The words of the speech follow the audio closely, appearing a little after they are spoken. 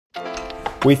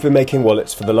We've been making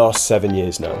wallets for the last 7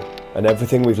 years now, and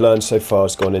everything we've learned so far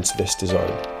has gone into this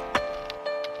design.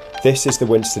 This is the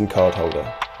Winston Card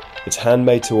Holder. It's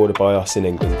handmade to order by us in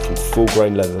England from full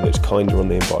grain leather that's kinder on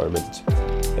the environment.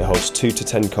 It holds 2 to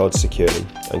 10 cards securely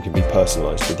and can be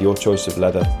personalised with your choice of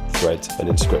leather, thread and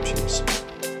inscriptions.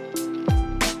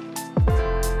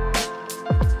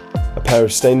 A pair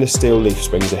of stainless steel leaf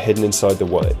springs are hidden inside the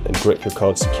wallet and grip your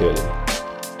card securely.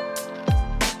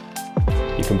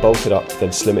 You can bulk it up,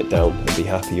 then slim it down and be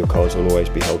happy your cards will always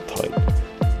be held tight.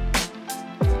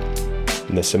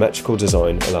 And the symmetrical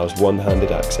design allows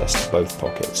one-handed access to both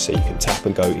pockets, so you can tap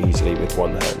and go easily with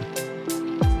one hand.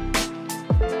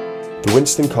 The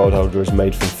Winston Card Holder is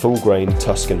made from full grain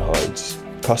Tuscan hides.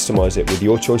 Customise it with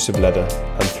your choice of leather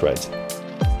and thread.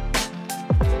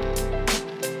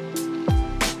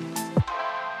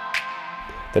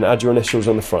 Then add your initials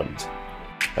on the front,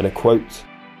 and a quote,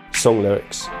 song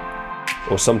lyrics,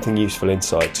 or something useful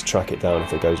inside to track it down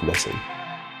if it goes missing.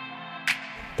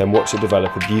 Then watch it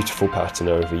develop a beautiful pattern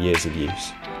over years of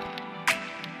use.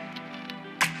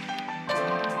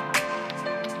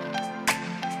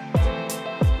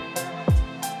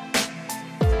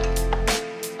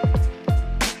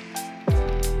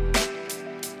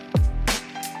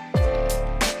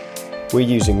 We're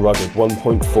using rugged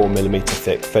 1.4mm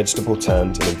thick vegetable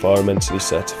tanned and environmentally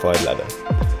certified leather,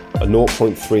 a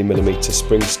 0.3mm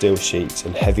spring steel sheet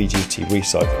and heavy duty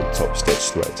recycled top stitch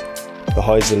thread. The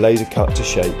hides are laser cut to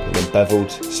shape and then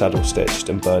beveled, saddle stitched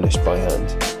and burnished by hand.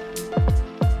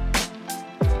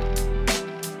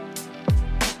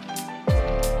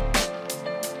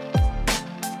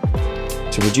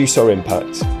 To reduce our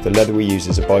impact, the leather we use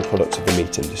is a byproduct of the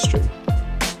meat industry.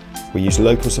 We use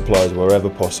local supplies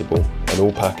wherever possible, and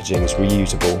all packaging is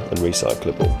reusable and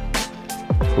recyclable.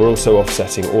 We're also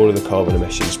offsetting all of the carbon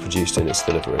emissions produced in its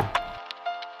delivery.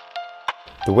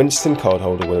 The Winston Card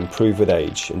Holder will improve with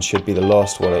age and should be the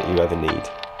last wallet you ever need.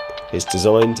 It's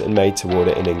designed and made to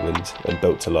order in England and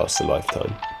built to last a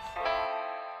lifetime.